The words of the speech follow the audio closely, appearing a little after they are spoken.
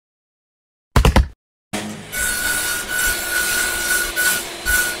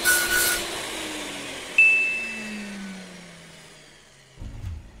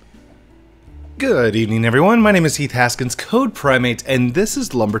Good evening, everyone. My name is Heath Haskins, Code Primate, and this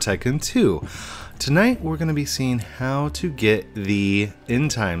is Lumber Tycoon 2. Tonight, we're going to be seeing how to get the end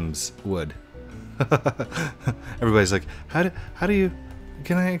times wood. Everybody's like, how do you,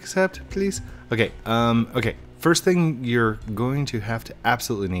 can I accept, please? Okay, okay. First thing you're going to have to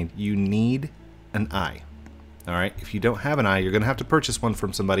absolutely need, you need an eye. Alright, if you don't have an eye, you're going to have to purchase one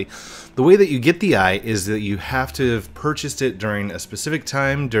from somebody. The way that you get the eye is that you have to have purchased it during a specific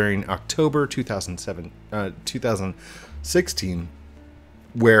time during October 2016,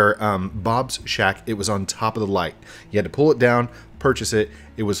 where Bob's Shack, it was on top of the light. You had to pull it down, purchase it.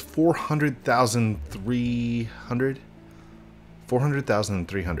 It was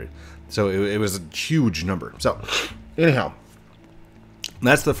 400,300. So it was a huge number. So, anyhow.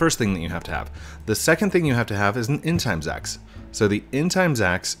 That's the first thing that you have to have. The second thing you have to have is an end times axe. So the end times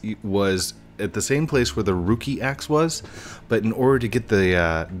axe was at the same place where the rookie axe was, but in order to get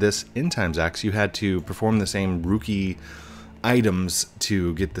the this end times axe, you had to perform the same rookie items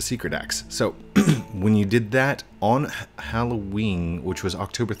to get the secret axe. So when you did that on Halloween, which was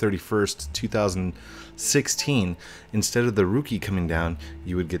October 31st, 2016, instead of the rookie coming down,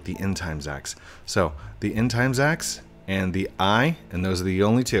 you would get the end times axe. So the end times axe and the eye, and those are the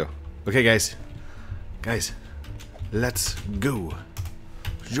only two. Okay, guys, let's go.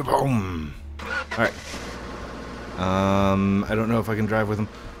 Boom. All right. I don't know if I can drive with him.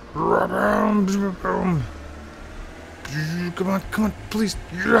 Come on, please.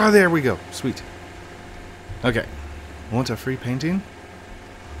 There we go. Sweet. Okay. Want a free painting?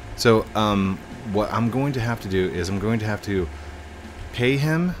 So, what I'm going to have to do is I'm going to have to pay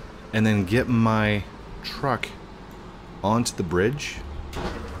him and then get my truck onto the bridge.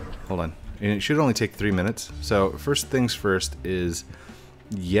 Hold on. And it should only take 3 minutes. So first things first is,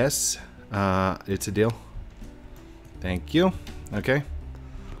 yes, it's a deal. Thank you. Okay.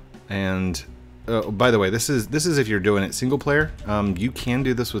 And by the way, this is if you're doing it single player. You can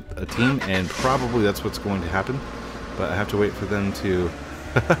do this with a team, and probably that's what's going to happen. But I have to wait for them to.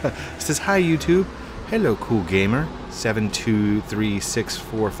 It says hi YouTube. Hello, cool gamer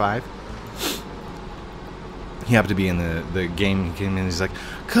 723645. He happened to be in the game. He came in, he's like,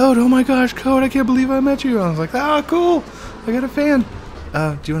 Code, oh my gosh, Code, I can't believe I met you. I was like, ah, cool, I got a fan.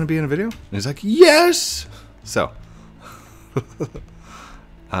 Do you want to be in a video? And he's like, yes! So,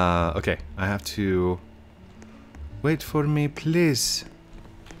 okay, I have to, wait for me, please.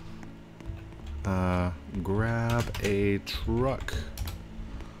 Grab a truck.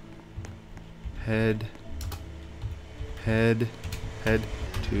 Head to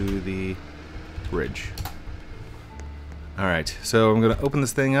the bridge. Alright, so I'm going to open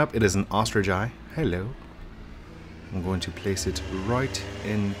this thing up. It is an ostrich eye. Hello. I'm going to place it right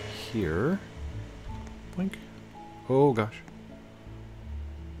in here. Blink. Oh gosh.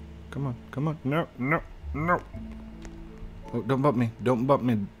 Come on, come on. No. Oh, don't bump me. Don't bump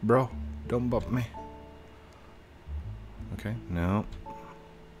me, bro. Don't bump me. Okay, no.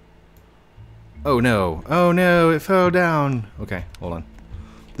 Oh no. Oh no, it fell down. Okay, hold on.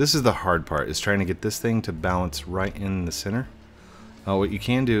 This is the hard part, is trying to get this thing to balance right in the center. What you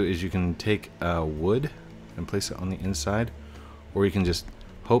can do is you can take wood and place it on the inside, or you can just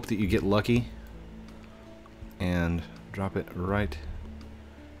hope that you get lucky and drop it right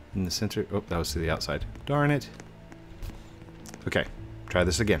in the center. Oh, that was to the outside. Darn it. Okay, try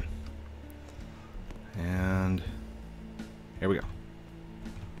this again. And here we go.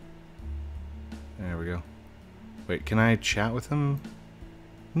 There we go. Wait, can I chat with him?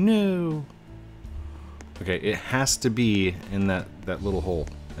 No. Okay, it has to be in that little hole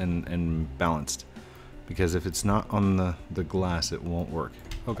and balanced, because if it's not on the glass, it won't work.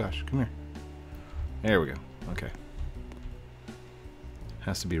 Oh gosh, come here. There we go. Okay.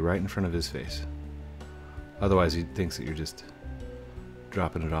 Has to be right in front of his face. Otherwise, he thinks that you're just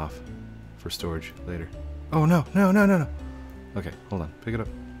dropping it off for storage later. Oh no. Okay, hold on. Pick it up.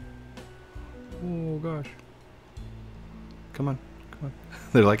 Oh gosh. Come on.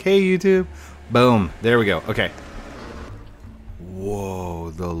 They're like, hey YouTube. Boom. There we go. Okay. Whoa,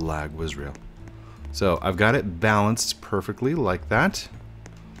 the lag was real. So I've got it balanced perfectly like that.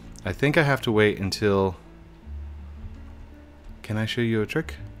 I think I have to wait until... Can I show you a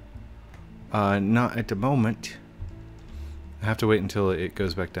trick? Not at the moment. I have to wait until it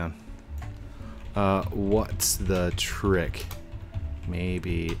goes back down. What's the trick?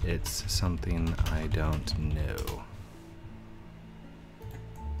 Maybe it's something I don't know.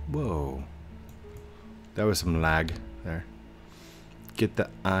 Whoa. That was some lag there. Get the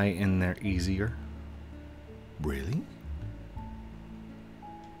eye in there easier. Really?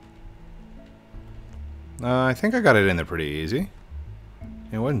 I think I got it in there pretty easy.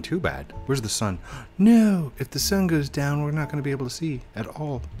 It wasn't too bad. Where's the sun? No! If the sun goes down, we're not going to be able to see at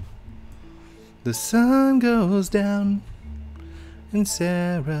all. The sun goes down in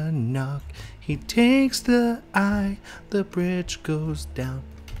Saranok. He takes the eye, the bridge goes down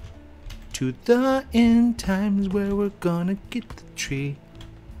to the end times where we're gonna get the tree.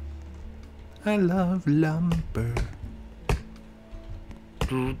 I love lumber.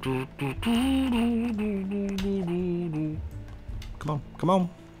 Come on, come on.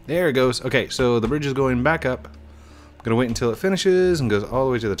 There it goes. Okay, so the bridge is going back up. I'm gonna wait until it finishes and goes all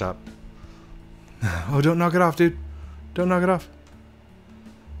the way to the top. Oh, don't knock it off, dude. Don't knock it off.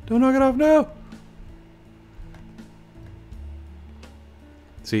 Don't knock it off, no!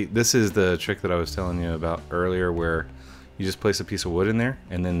 See, this is the trick that I was telling you about earlier, where you just place a piece of wood in there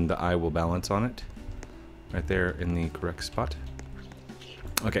and then the eye will balance on it. Right there in the correct spot.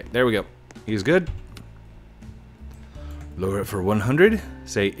 Okay, there we go. He's good. Lower it for 100.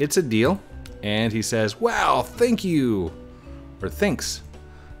 Say, it's a deal. And he says, wow, thank you. Or thanks.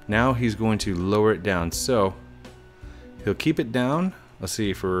 Now he's going to lower it down. So he'll keep it down. Let's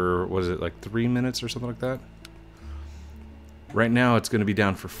see, for, what is it, like 3 minutes or something like that? Right now it's going to be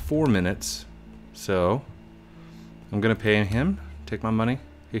down for 4 minutes. So I'm going to pay him. Take my money.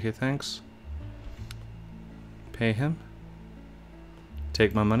 Okay, thanks. Pay him.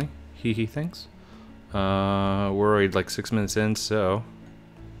 Take my money. Hee thanks. We're already like 6 minutes in, so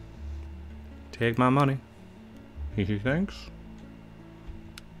take my money. Hee thanks.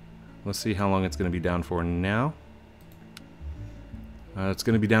 Let's see how long it's going to be down for now. It's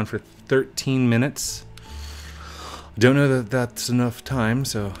going to be down for 13 minutes. Don't know that that's enough time,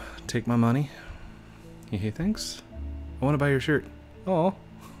 so take my money. Hee thanks. I want to buy your shirt. Oh,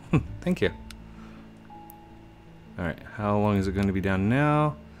 thank you. Alright, how long is it going to be down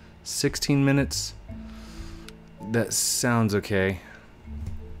now? 16 minutes. That sounds okay.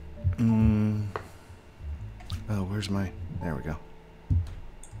 Oh, where's my... There we go.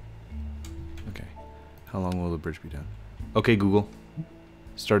 Okay. How long will the bridge be down? Okay, Google.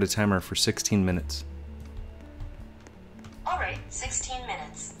 Start a timer for 16 minutes. Alright, 16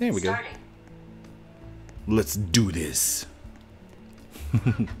 minutes. There we go. Starting. Let's do this.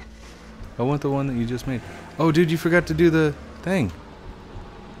 I want the one that you just made. Oh, dude, you forgot to do the thing.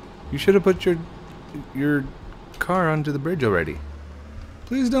 You should have put your car onto the bridge already.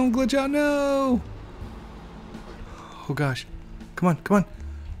 Please don't glitch out. No. Oh, gosh. Come on, come on.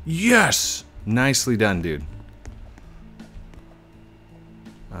 Yes! Nicely done, dude.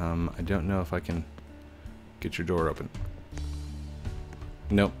 I don't know if I can get your door open.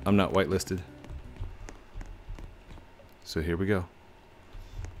 Nope, I'm not whitelisted. So here we go.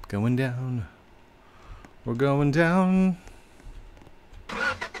 Going down. We're going down.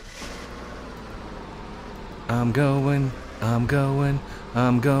 I'm going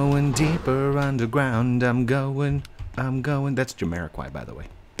deeper underground. I'm going. That's Jamiroquai, by the way.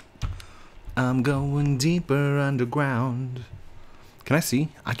 I'm going deeper underground. Can I see?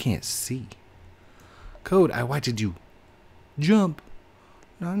 I can't see. Code, why did you jump?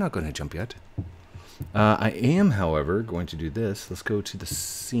 No, I'm not going to jump yet. I am, however, going to do this. Let's go to the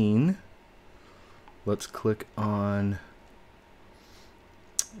scene. Let's click on...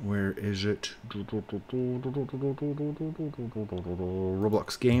 Where is it?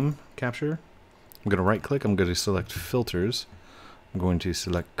 Roblox game capture. I'm going to right click. I'm going to select filters. I'm going to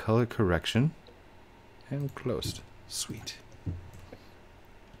select color correction. And closed. Sweet.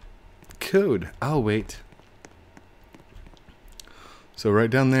 Code. I'll wait. So right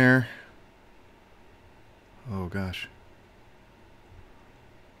down there. Oh gosh.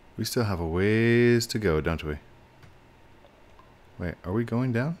 We still have a ways to go, don't we? Wait, are we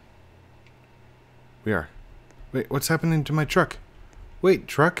going down? We are. Wait, what's happening to my truck? Wait,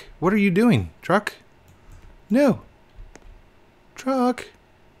 truck? What are you doing? Truck? No. Truck?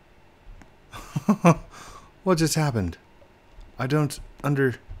 What just happened? I don't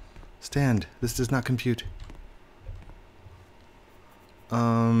understand. This does not compute.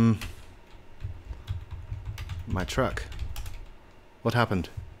 My truck. What happened?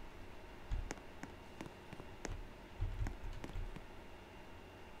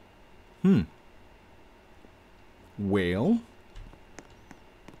 Well.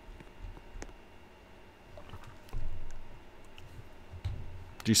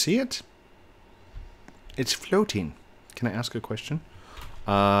 Do you see it? It's floating. Can I ask a question?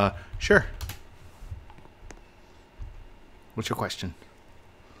 Sure. What's your question?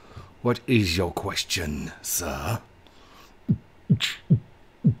 What is your question, sir?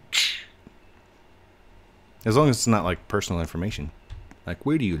 As long as it's not like personal information. Like,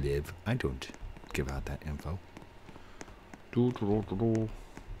 where do you live? I don't give out that info.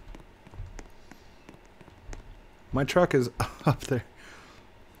 My truck is up there.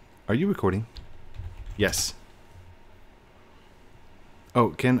 Are you recording? Yes. Oh,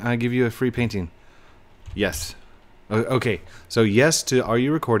 can I give you a free painting? Yes. Okay, so yes to are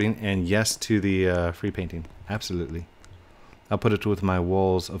you recording, and yes to the free painting. Absolutely. I'll put it with my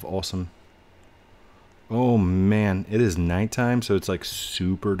walls of awesome. Oh man, it is nighttime, so it's like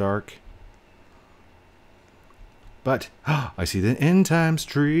super dark. But I see the end times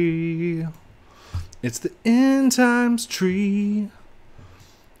tree. It's the end times tree.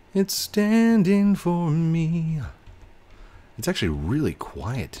 It's standing for me. It's actually really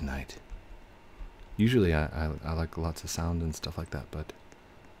quiet tonight. Usually I like lots of sound and stuff like that, but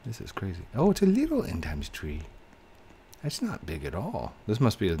this is crazy. Oh, it's a little end times tree. That's not big at all. This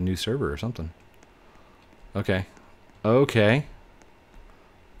must be a new server or something. Okay. Okay.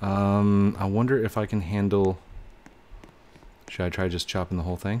 I wonder if I can handle... Should I try just chopping the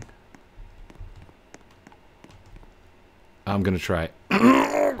whole thing? I'm gonna try it.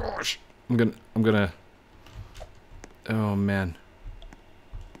 Oh gosh. I'm gonna... Oh man.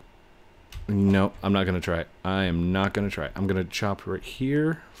 No, I'm not gonna try it. I am not gonna try it. I'm gonna chop right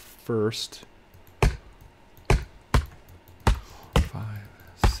here first. 5,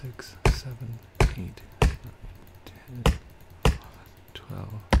 6, 7, 8, 9, 10, 12.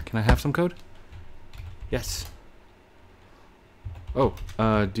 Can I have some code? Yes. Oh,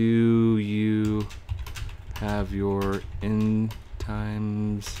 do you have your end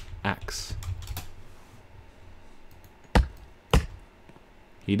times axe?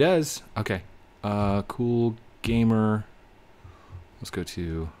 He does. Okay. Cool gamer. Let's go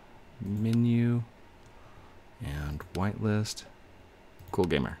to menu and whitelist. Cool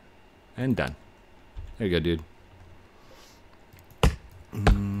gamer. And done. There you go, dude.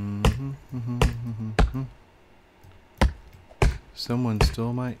 Someone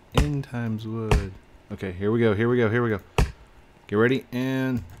stole my end times wood. Okay, here we go, here we go, here we go. Get ready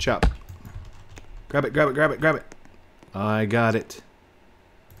and chop. Grab it, grab it, grab it, grab it. I got it.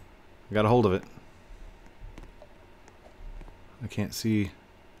 I got a hold of it. I can't see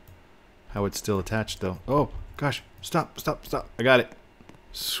how it's still attached though. Oh, gosh. Stop, stop, stop. I got it.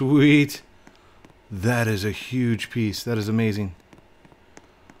 Sweet. That is a huge piece. That is amazing.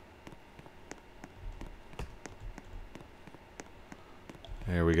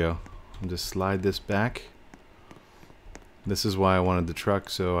 There we go. I'll just slide this back. This is why I wanted the truck,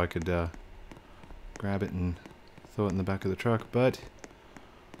 so I could grab it and throw it in the back of the truck, but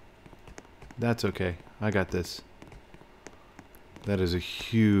that's okay. I got this. That is a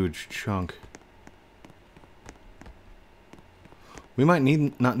huge chunk. We might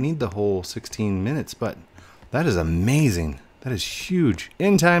not need the whole 16 minutes, but that is amazing. That is huge.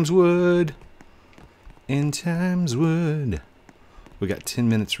 End times wood. End times wood. We got 10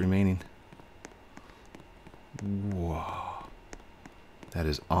 minutes remaining. Whoa. That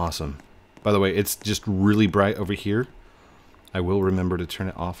is awesome. By the way, it's just really bright over here. I will remember to turn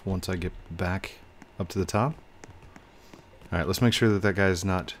it off once I get back up to the top. Alright, let's make sure that that guy's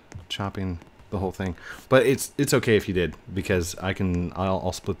not chopping the whole thing. But it's okay if you did, because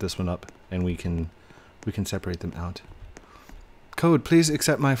I'll split this one up and we can separate them out. Code, please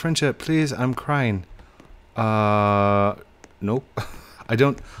accept my friendship. Please, I'm crying. Nope. I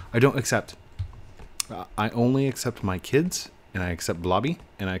don't accept. I only accept my kids, and I accept Blobby,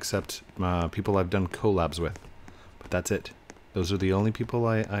 and I accept people I've done collabs with. But that's it. Those are the only people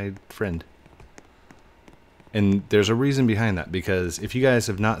I friend. And there's a reason behind that, because if you guys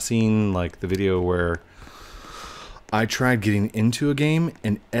have not seen like the video where I tried getting into a game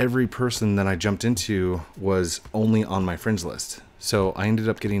and every person that I jumped into was only on my friends list. So I ended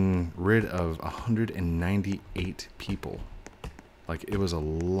up getting rid of 198 people. Like, it was a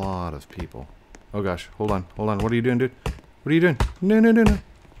lot of people. Oh gosh, hold on, hold on. What are you doing, dude? What are you doing? No, no, no, no.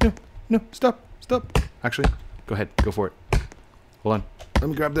 No, no, stop, stop. Actually, go ahead, go for it. Hold on, let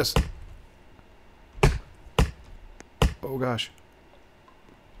me grab this. Oh gosh.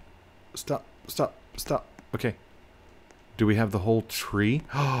 Stop, stop, stop. Okay. Do we have the whole tree?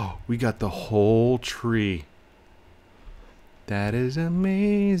 Oh, we got the whole tree. That is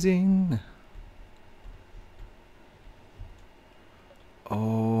amazing.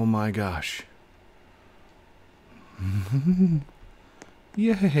 Oh my gosh.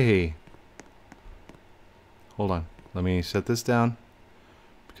 Yay. Hold on. Let me set this down,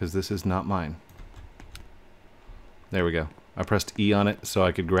 because this is not mine. There we go. I pressed E on it so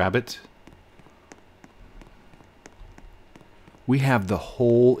I could grab it. We have the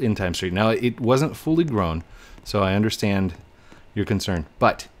whole end time tree. Now, it wasn't fully grown, so I understand your concern.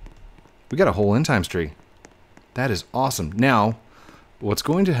 But we got a whole end times tree. That is awesome. Now, what's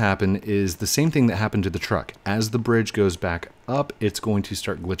going to happen is the same thing that happened to the truck. As the bridge goes back up, it's going to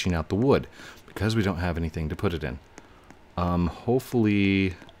start glitching out the wood because we don't have anything to put it in.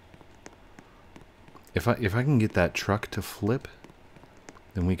 Hopefully, if I can get that truck to flip,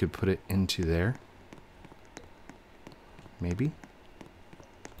 then we could put it into there. Maybe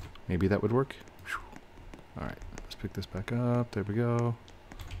that would work. All right, let's pick this back up. There we go.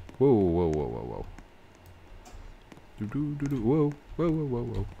 Whoa, whoa, whoa, whoa, whoa. Whoa, whoa, whoa, whoa,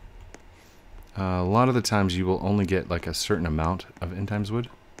 whoa. A lot of the times you will only get like a certain amount of end times wood.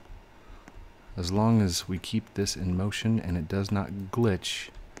 As long as we keep this in motion and it does not glitch.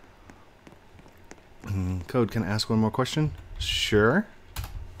 Code, can I ask one more question? Sure.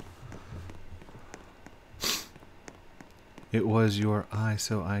 It was your eye,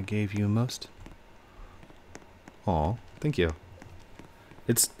 so I gave you most. Aw, thank you.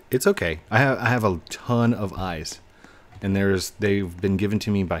 It's okay. I have a ton of eyes. And they've been given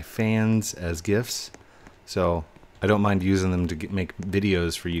to me by fans as gifts, so I don't mind using them to make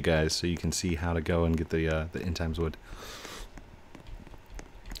videos for you guys, so you can see how to go and get the end times wood.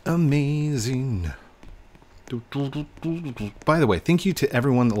 Amazing. By the way, thank you to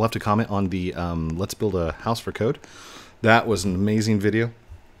everyone that left a comment on the Let's Build a House for Code. That was an amazing video.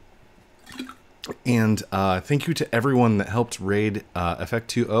 And thank you to everyone that helped raid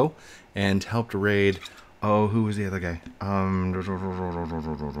Effect 2.0 and helped raid. Oh, who was the other guy?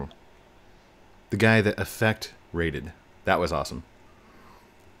 The guy that Effect rated. That was awesome.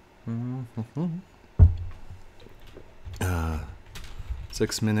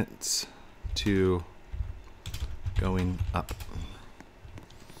 6 minutes to going up.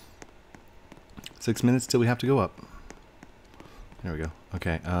 6 minutes till we have to go up. There we go.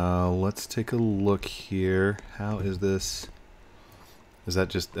 Okay, let's take a look here. How is this? Is that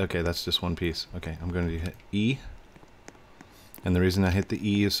just... Okay, that's just one piece. Okay, I'm going to hit E. And the reason I hit the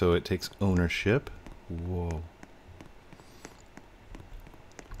E is so it takes ownership. Whoa.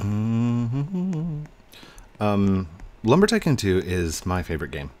 Lumber Tycoon 2 is my favorite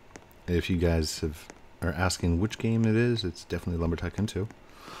game. If you guys are asking which game it is, it's definitely Lumber Tycoon 2.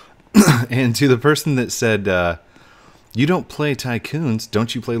 And to the person that said, you don't play Tycoons,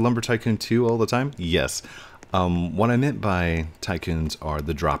 don't you play Lumber Tycoon 2 all the time? Yes. What I meant by Tycoons are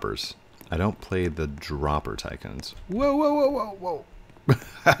the droppers. I don't play the dropper Tycoons. Whoa, whoa, whoa, whoa, whoa.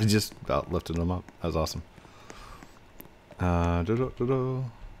 I just about lifted them up. That was awesome. Hold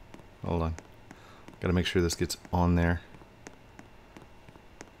on. Gotta make sure this gets on there.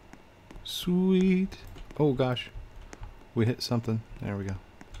 Sweet. Oh gosh. We hit something. There we go.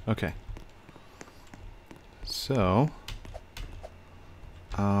 Okay. So,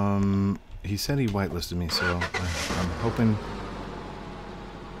 he said he whitelisted me, so I'm hoping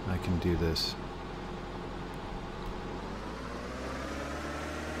I can do this.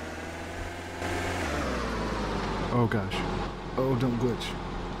 Oh gosh. Oh, don't glitch.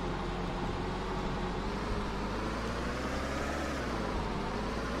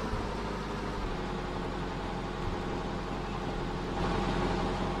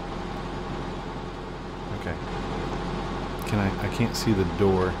 Okay. I can't see the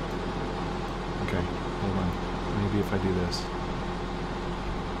door. Okay, hold on. Maybe if I do this.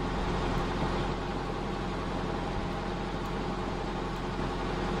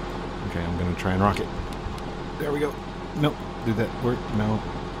 Okay, I'm gonna try and rock it. There we go. Nope. Did that work? No.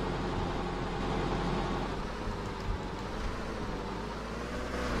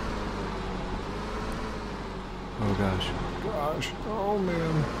 Oh gosh. Gosh. Oh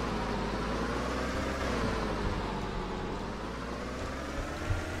man.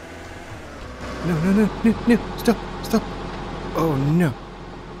 No, stop, stop. Oh no.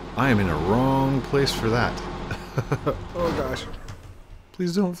 I am in a wrong place for that. Oh gosh.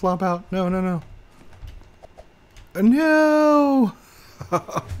 Please don't flop out. No. No!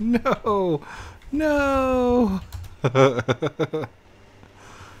 No! No!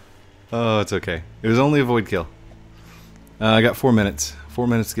 Oh, it's okay. It was only a void kill. I got 4 minutes. 4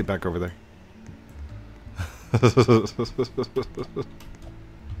 minutes to get back over there.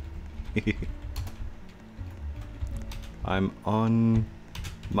 I'm on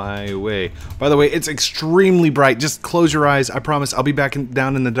my way. By the way, it's extremely bright. Just close your eyes. I promise I'll be back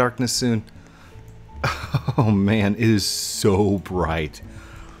down in the darkness soon. Oh man, it is so bright.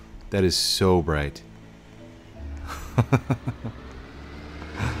 That is so bright.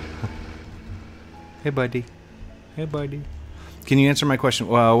 Hey buddy. Hey buddy. Can you answer my question?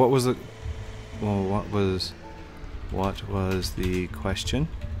 Well, what was the... Well, what was the question?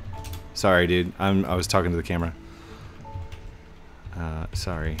 Sorry, dude. I was talking to the camera.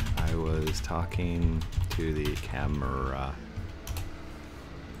 Sorry, I was talking to the camera.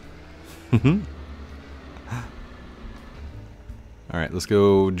 Alright, let's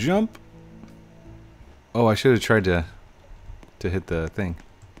go jump. Oh, I should have tried to hit the thing.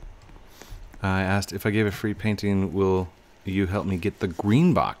 I asked if I gave a free painting, will you help me get the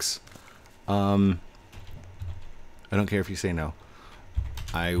green box? I don't care if you say no.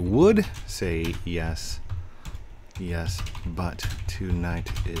 I would say yes. Yes, but tonight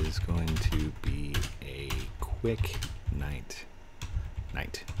is going to be a quick night.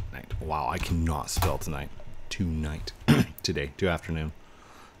 Night. Wow, I cannot spell tonight. Tonight. Today. To afternoon.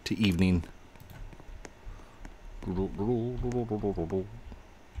 To evening.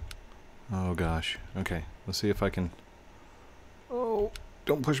 Oh gosh. Okay, let's see if I can... Oh,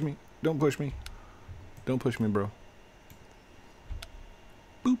 don't push me. Don't push me. Don't push me, bro.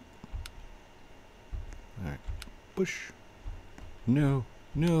 Boop. Alright. Push. No.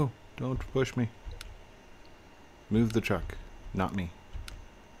 No. Don't push me. Move the truck. Not me.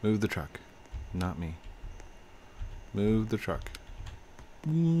 Move the truck. Not me. Move the truck.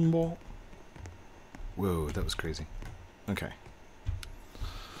 Whoa, that was crazy. Okay.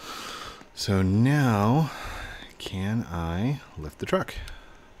 So now, can I lift the truck?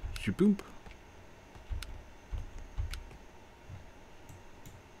 Shaboom.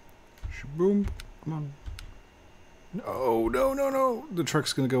 Shaboom. Come on. No, no, no, no. The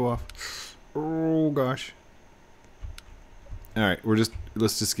truck's gonna go off. Oh gosh. Alright,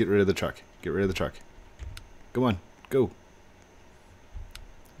 let's just get rid of the truck. Get rid of the truck. Come on, go.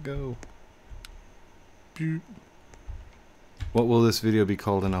 Go. What will this video be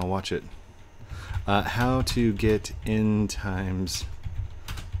called, and I'll watch it? How to get in times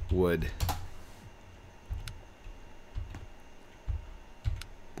wood.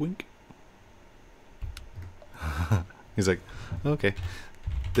 Boink. He's like, okay.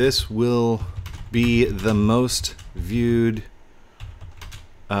 This will be the most viewed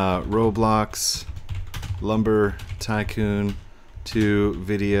Roblox Lumber Tycoon 2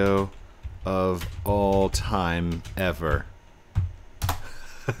 video of all time ever.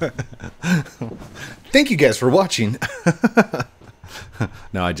 Thank you guys for watching.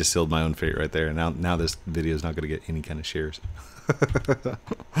 No, I just sealed my own fate right there. Now this video is not going to get any kind of shares.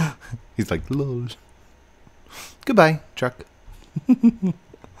 He's like, lol. Goodbye, truck.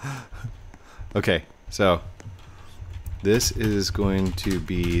 Okay, so this is going to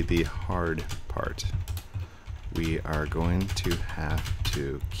be the hard part. We are going to have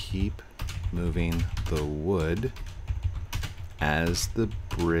to keep moving the wood as the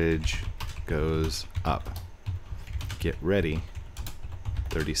bridge goes up. Get ready.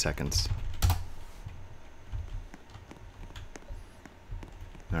 30 seconds.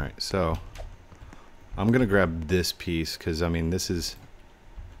 Alright, so I'm going to grab this piece because, I mean, this is...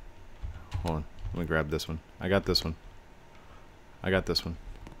 Hold on. Let me grab this one. I got this one. I got this one.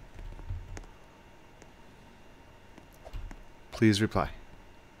 Please reply.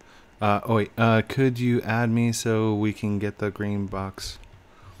 Oh wait, could you add me so we can get the green box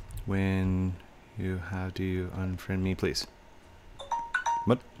when you have to unfriend me, please?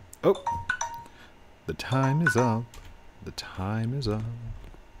 What? Oh! The time is up. The time is up.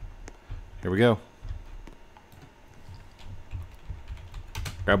 Here we go.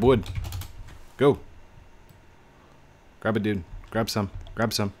 Grab wood. Go. Grab it, dude. Grab some.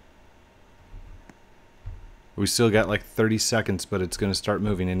 Grab some. We still got like 30 seconds, but it's going to start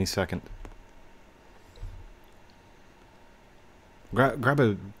moving any second. Grab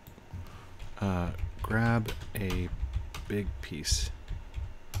a big piece.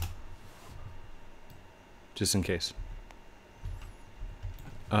 Just in case.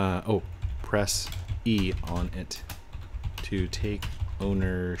 Oh, press E on it to take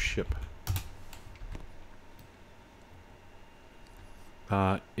ownership.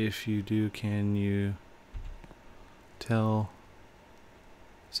 If you do, can you tell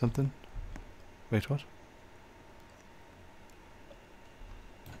something? Wait, what?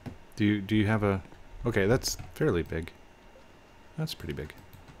 Do you have a... Okay, that's fairly big. That's pretty big.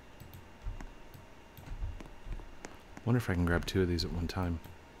 Wonder if I can grab 2 of these at one time.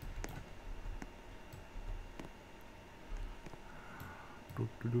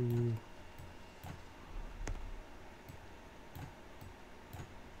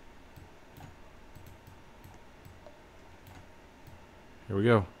 Here we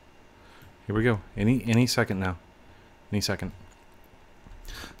go. Here we go. Any second now. Any second.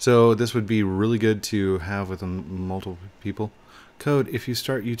 So this would be really good to have with multiple people. Code, if you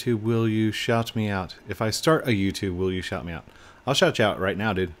start YouTube, will you shout me out? If I start a YouTube, will you shout me out? I'll shout you out right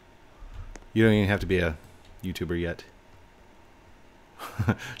now, dude. You don't even have to be a YouTuber yet.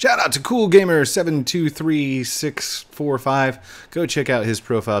 Shout out to Cool Gamer 723645. Go check out his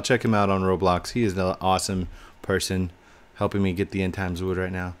profile. Check him out on Roblox. He is an awesome person helping me get the end times wood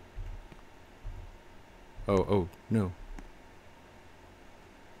right now. Oh, no.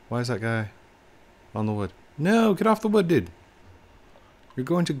 Why is that guy on the wood? No, get off the wood, dude. You're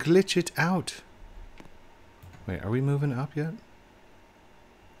going to glitch it out. Wait, are we moving up yet?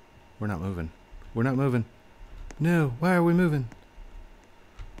 We're not moving. We're not moving. No, why are we moving?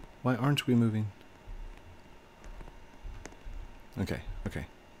 Why aren't we moving? Okay, okay.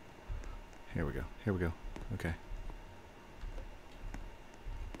 Here we go. Here we go. Okay.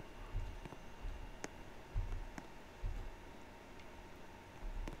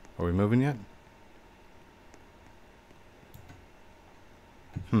 Are we moving yet?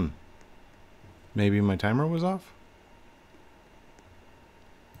 Maybe my timer was off?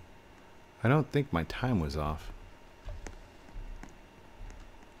 I don't think my time was off.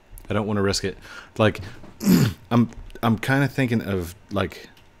 I don't want to risk it. Like, I'm kind of thinking of like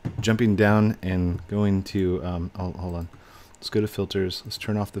jumping down and going to hold on. Let's go to filters. Let's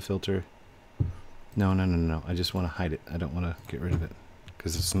turn off the filter. No. I just want to hide it. I don't want to get rid of it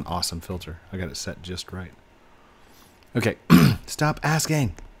because it's an awesome filter. I got it set just right. Okay, stop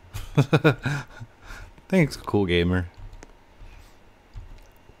asking. Thanks, Cool Gamer.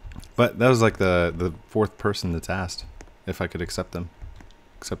 But that was like the fourth person that's asked if I could accept them.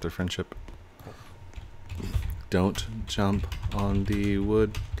 Accept their friendship. Don't jump on the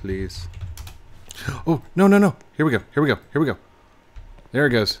wood, please. Oh, no. Here we go. There it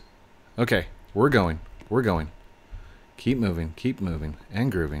goes. Okay, we're going. Keep moving, and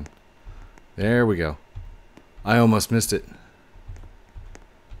grooving. There we go. I almost missed it.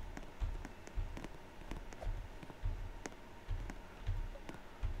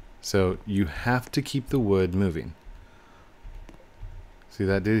 So you have to keep the wood moving. See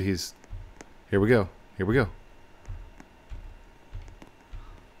that dude? He's... Here we go.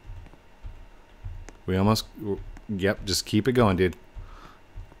 We almost... Yep, just keep it going, dude.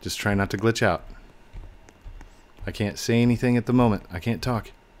 Just try not to glitch out. I can't say anything at the moment. I can't talk.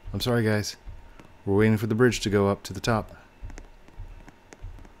 I'm sorry, guys. We're waiting for the bridge to go up to the top.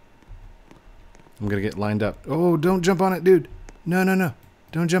 I'm gonna get lined up. Oh, don't jump on it, dude. No.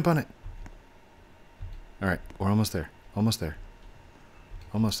 Don't jump on it. Alright, we're almost there. Almost there.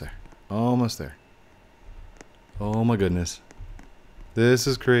 Oh my goodness. This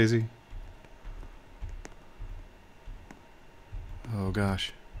is crazy. Oh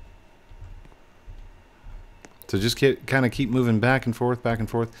gosh. So just kind of keep moving back and forth.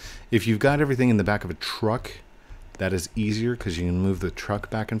 If you've got everything in the back of a truck, that is easier because you can move the truck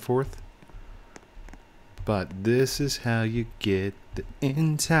back and forth. But this is how you get the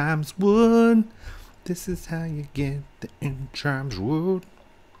end times wood. This is how you get the end times wood.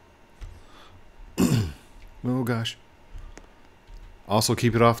 Oh gosh. Also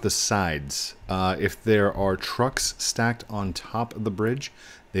keep it off the sides. If there are trucks stacked on top of the bridge,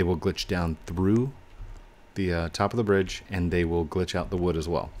 they will glitch down through the top of the bridge and they will glitch out the wood as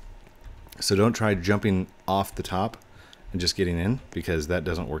well. So don't try jumping off the top and just getting in because that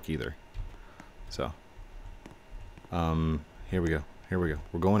doesn't work either. So here we go. We're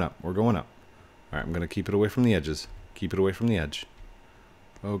going up. Alright, I'm gonna keep it away from the edges. Keep it away from the edge.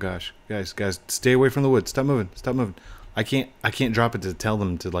 Oh gosh. Guys, stay away from the wood. Stop moving. I can't drop it to tell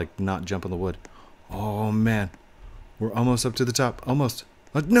them to like not jump on the wood. Oh man. We're almost up to the top. Almost.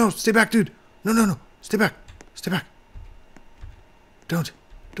 No, stay back, dude. No. Stay back. Don't.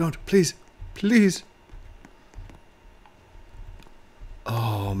 Please.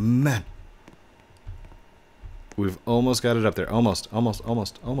 Oh man. We've almost got it up there. Almost.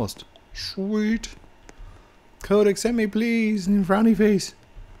 Sweet. Code, accept me, please. Frowny face.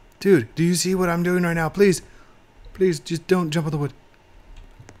 Dude, do you see what I'm doing right now? Please, just don't jump on the wood.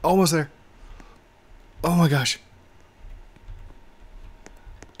 Almost there. Oh my gosh.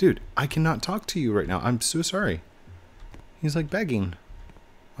 Dude, I cannot talk to you right now. I'm so sorry. He's like begging.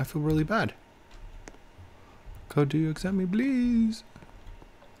 I feel really bad. Code, do you accept me, please?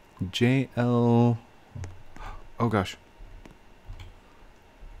 JL... Oh gosh.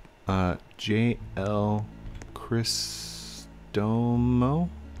 JL Cristomo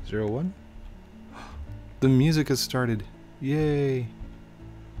 01. The music has started. Yay.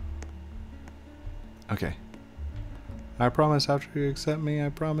 Okay. I promise after you accept me, I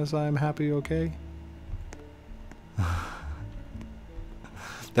promise I am happy, okay?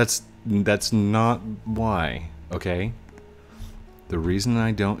 That's not why, okay? The reason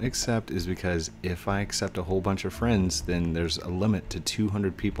I don't accept is because if I accept a whole bunch of friends, then there's a limit to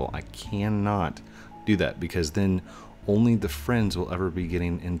 200 people. I cannot do that because then only the friends will ever be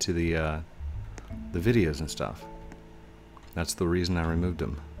getting into the videos and stuff. That's the reason I removed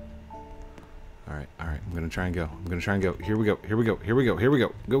them. Alright, alright, I'm gonna try and go. I'm gonna try and go. Here we go, here we go, here we go, here we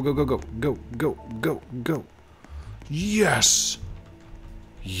go. Go, go, go, go, go, go, go, go. Yes!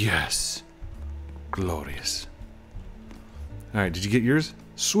 Yes! Glorious. Alright, did you get yours?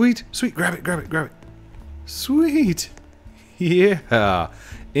 Sweet, sweet, grab it, grab it, grab it. Sweet! Yeah!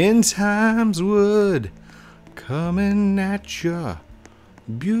 In time's wood, coming at ya.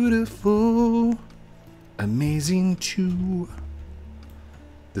 Beautiful, amazing too.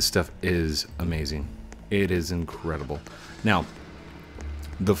 This stuff is amazing. It is incredible. Now,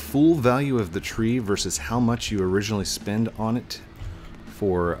 the full value of the tree versus how much you originally spend on it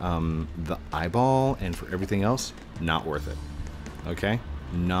for the eyeball and for everything else, not worth it. Okay?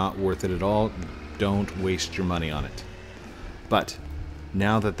 Not worth it at all. Don't waste your money on it. But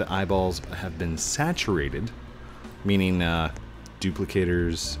now that the eyeballs have been saturated, meaning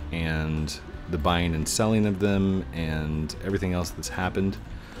duplicators and the buying and selling of them and everything else that's happened,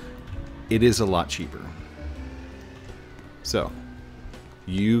 it is a lot cheaper. So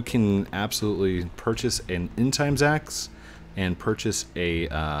you can absolutely purchase an end times axe and purchase a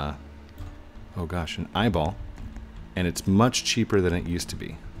oh gosh, an eyeball, and it's much cheaper than it used to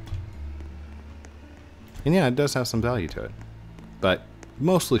be. And yeah, it does have some value to it, but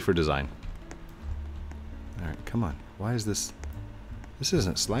mostly for design. Alright, come on. Why is this... This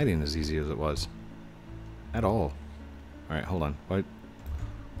isn't sliding as easy as it was. At all. Alright, hold on. What?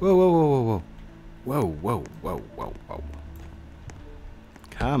 Whoa, whoa, whoa, whoa, whoa. Whoa, whoa, whoa, whoa, whoa.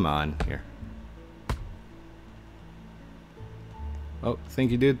 Come on, here. Oh, thank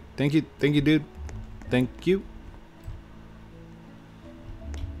you, dude. Thank you, dude. Thank you.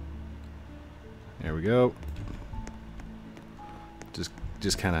 There we go.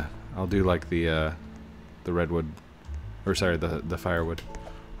 Just kind of, I'll do like the redwood, or sorry, the firewood.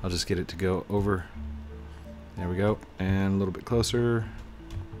 I'll just get it to go over. There we go, and a little bit closer.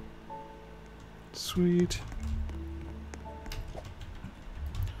 Sweet.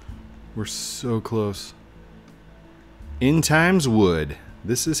 We're so close. End times wood.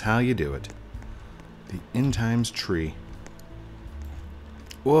 This is how you do it. The end times tree.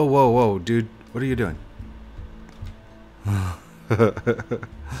 Whoa, whoa, whoa, dude. What are you doing?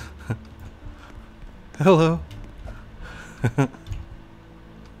 Hello.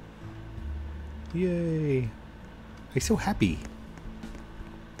 Yay. I'm so happy.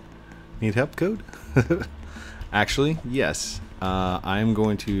 Need help, Code? Actually, yes. I'm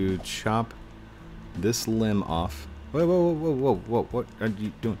going to chop this limb off. Whoa, whoa, whoa, whoa, whoa, what are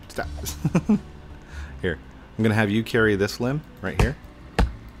you doing? Stop. Here. I'm going to have you carry this limb right here.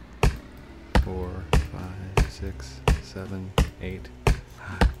 4, 5, 6, 7, 8,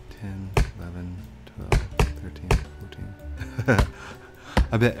 10, 11, 12, 13, 14.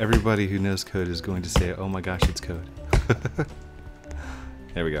 I bet everybody who knows code is going to say, oh my gosh, it's code.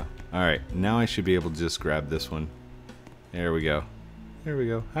 There we go. Alright, now I should be able to just grab this one. There we go. There we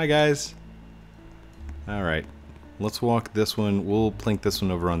go. Hi guys. Alright, let's walk this one. We'll plink this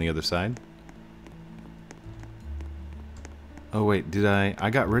one over on the other side. Oh wait, did I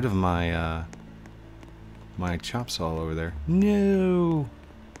got rid of my my chop saw over there. No.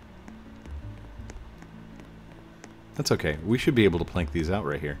 That's okay. We should be able to plank these out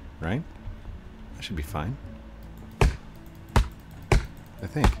right here, right? That should be fine. I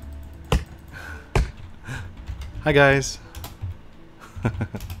think. Hi guys.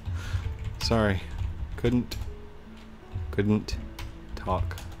 Sorry. Couldn't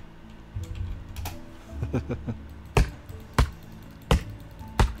talk.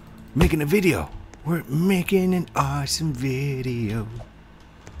 Making a video. We're making an awesome video.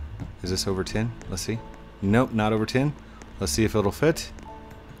 Is this over 10? Let's see. Nope, not over 10. Let's see if it'll fit.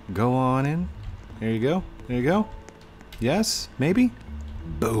 Go on in. There you go. There you go. Yes? Maybe?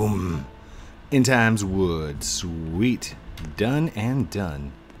 Boom. In times wood. Sweet. Done and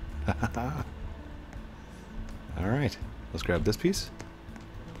done. Alright. Let's grab this piece.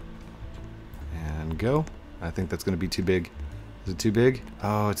 And go. I think that's going to be too big. Is it too big?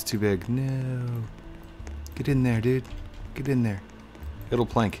 Oh, it's too big. No. Get in there, dude. Get in there. It'll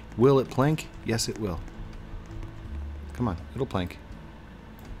plank. Will it plank? Yes, it will. Come on. It'll plank.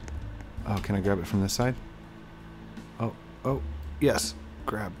 Oh, can I grab it from this side? Oh, oh, yes.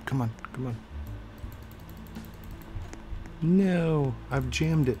 Grab. Come on. Come on. No. I've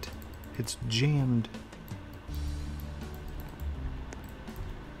jammed it. It's jammed.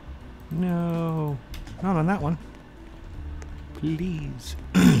 No. Not on that one. Please.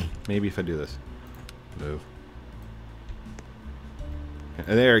 Maybe if I do this. Move.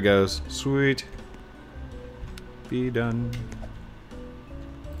 Okay, there it goes. Sweet. be done.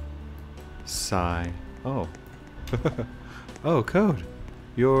 Sigh. Oh. Oh, code.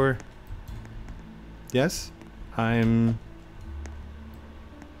 You're... Yes? I'm...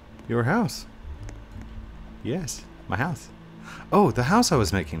 Your house. Yes, my house. Oh, the house I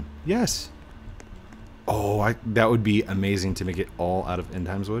was making. Yes. Oh, that would be amazing to make it all out of end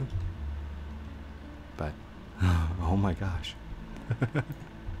times wood. But, oh my gosh.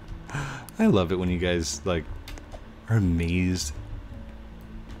 I love it when you guys, like, are amazed.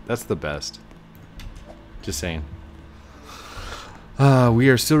 That's the best. Just saying. We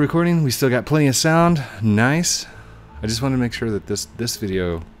are still recording. We still got plenty of sound. Nice. I just wanted to make sure that this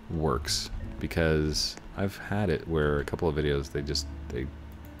video works, because I've had it where a couple of videos they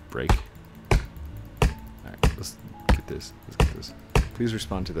break. Alright, let's get this. Let's get this. Please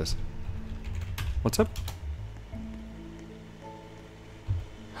respond to this. What's up?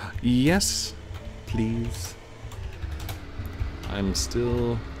 Yes, please. I'm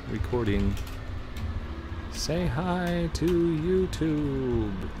still recording. Say hi to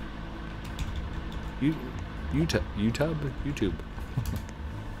YouTube. YouTube.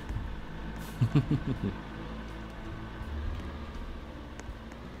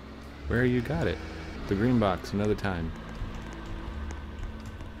 Where you got it? The green box another time.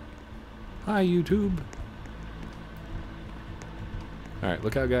 Hi YouTube. Alright,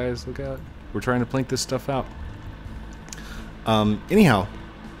 look out guys, look out. We're trying to plank this stuff out. Anyhow,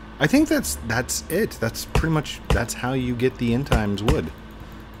 I think that's it. That's pretty much, that's how you get the end times wood.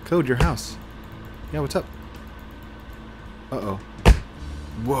 Code your house. Yeah, what's up? Uh-oh.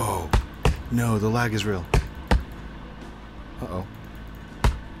 Whoa. No, the lag is real. Uh-oh.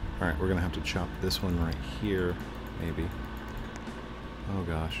 Alright, we're gonna have to chop this one right here, maybe. Oh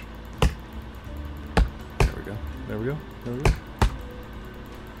gosh. There we go. There we go. There we go.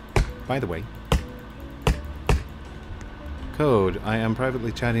 By the way, code, I am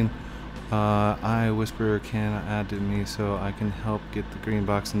privately chatting. I whisper can add to me so I can help get the green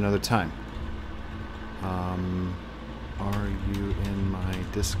box another time. Are you in my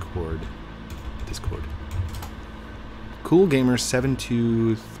Discord? Discord.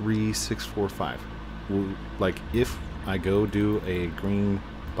 CoolGamer723645. Like, if I go do a green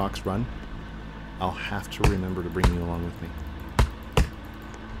box run, I'll have to remember to bring you along with me.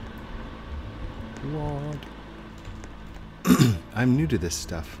 What? I'm new to this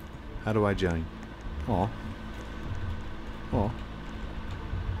stuff. How do I join? Aw. Aw.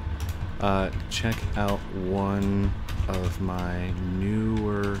 Check out one of my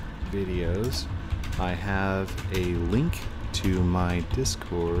newer videos. I have a link to my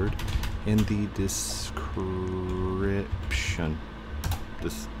Discord in the description.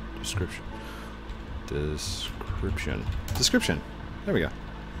 Description. There we go.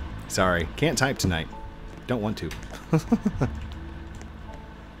 Sorry, can't type tonight. Don't want to.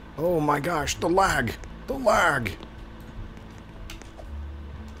 Oh my gosh, the lag! The lag!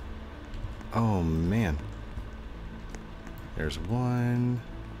 Oh man. There's one.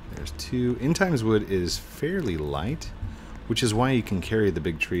 There's two. End times wood is fairly light, which is why you can carry the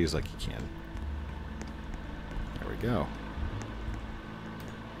big trees like you can. There we go.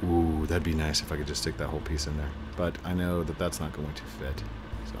 Ooh, that'd be nice if I could just stick that whole piece in there. But I know that that's not going to fit.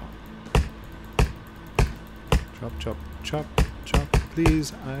 So. Chop, chop, chop, chop.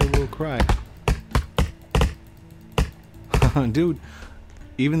 Please, I will cry. Dude,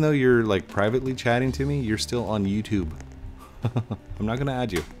 even though you're like privately chatting to me, you're still on YouTube. I'm not gonna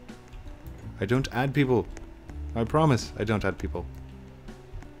add you. I don't add people. I promise I don't add people.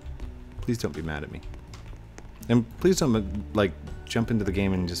 Please don't be mad at me. And please don't like jump into the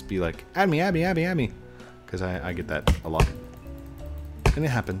game and just be like, add me, add me, add me, add me. Because I get that a lot. And it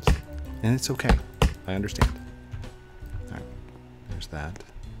happens. And it's okay. I understand. Alright. There's that.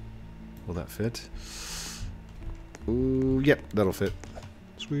 Will that fit? Ooh, yep, that'll fit.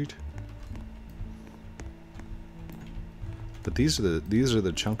 Sweet. But these are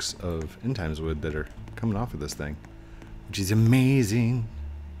the chunks of end times wood that are coming off of this thing, which is amazing.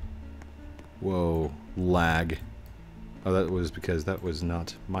 Whoa, lag. Oh, that was because that was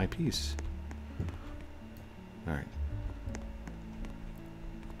not my piece. All right.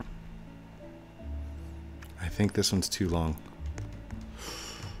 I think this one's too long.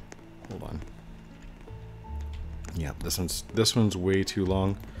 Hold on. Yeah, this one's way too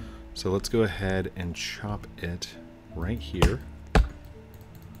long. So let's go ahead and chop it right here.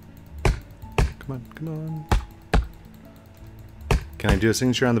 Come on, come on. Can I do a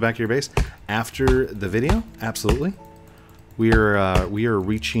signature on the back of your base after the video? Absolutely. We are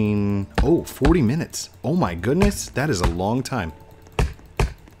reaching 40 minutes. Oh my goodness, that is a long time.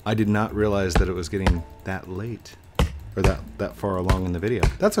 I did not realize that it was getting that late, or that far along in the video.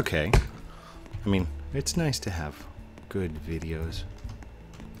 That's okay. I mean, it's nice to have good videos.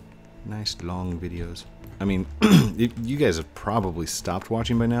 Nice long videos. I mean, you guys have probably stopped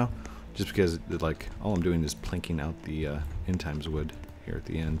watching by now, just because, like, all I'm doing is planking out the end times wood here at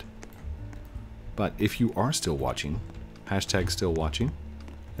the end. But if you are still watching, hashtag still watching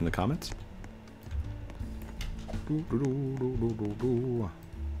in the comments.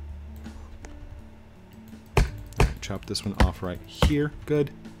 Chop this one off right here.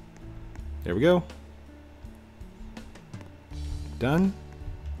 Good. There we go. Done.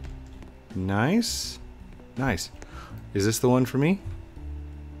 Nice. Nice. Is this the one for me?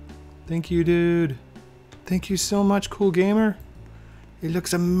 Thank you, dude. Thank you so much, cool gamer. It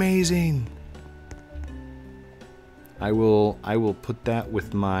looks amazing. I will put that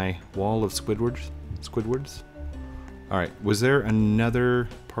with my wall of Squidwards. All right. Was there another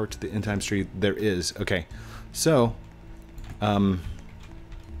part to the end times tree? There is. Okay. So,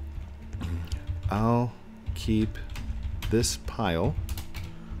 I'll keep this pile.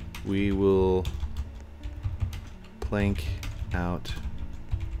 We will plank out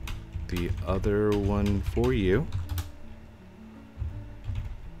the other one for you.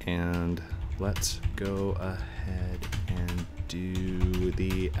 And let's go ahead and do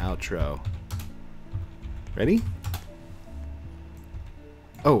the outro. Ready?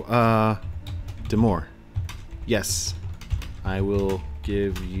 Oh, Demore. Yes, I will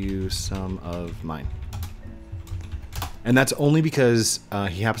give you some of mine. And that's only because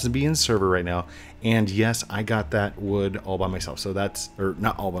he happens to be in server right now. And yes, I got that wood all by myself. So that's, or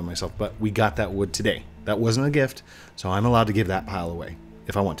not all by myself, but we got that wood today. That wasn't a gift, so I'm allowed to give that pile away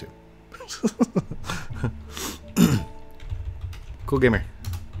if I want to. Cool gamer.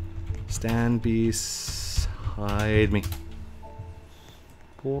 Stand beside me.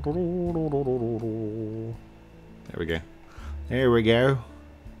 There we go. There we go.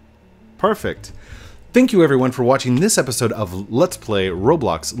 Perfect. Thank you everyone for watching this episode of Let's Play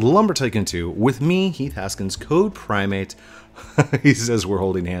Roblox Lumber Tycoon 2 with me, Heath Haskins, Code Primate. He says we're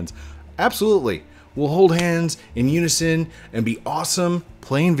holding hands. Absolutely. We'll hold hands in unison and be awesome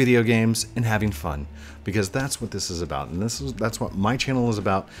playing video games and having fun. Because that's what this is about. And that's what my channel is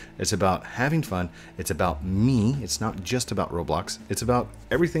about. It's about having fun. It's about me. It's not just about Roblox. It's about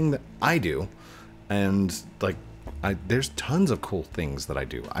everything that I do. And like, there's tons of cool things that I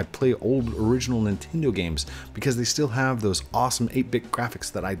do. I play old original Nintendo games because they still have those awesome 8-bit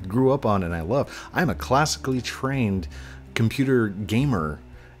graphics that I grew up on and I love. I'm a classically trained computer gamer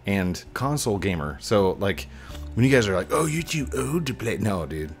and console gamer. So like, when you guys are like, oh, you're too old to play. No,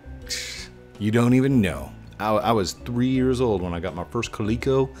 dude. You don't even know. I was 3 years old when I got my first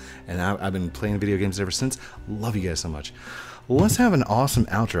Coleco, and I've been playing video games ever since. Love you guys so much. Let's have an awesome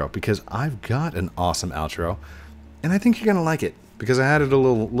outro, because I've got an awesome outro, and I think you're gonna like it, because I added a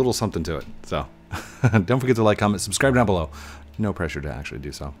little something to it. So, don't forget to like, comment, subscribe down below. No pressure to actually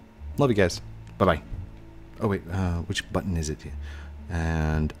do so. Love you guys. Bye-bye. Oh wait, which button is it?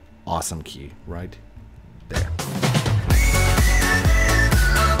 And awesome key right there.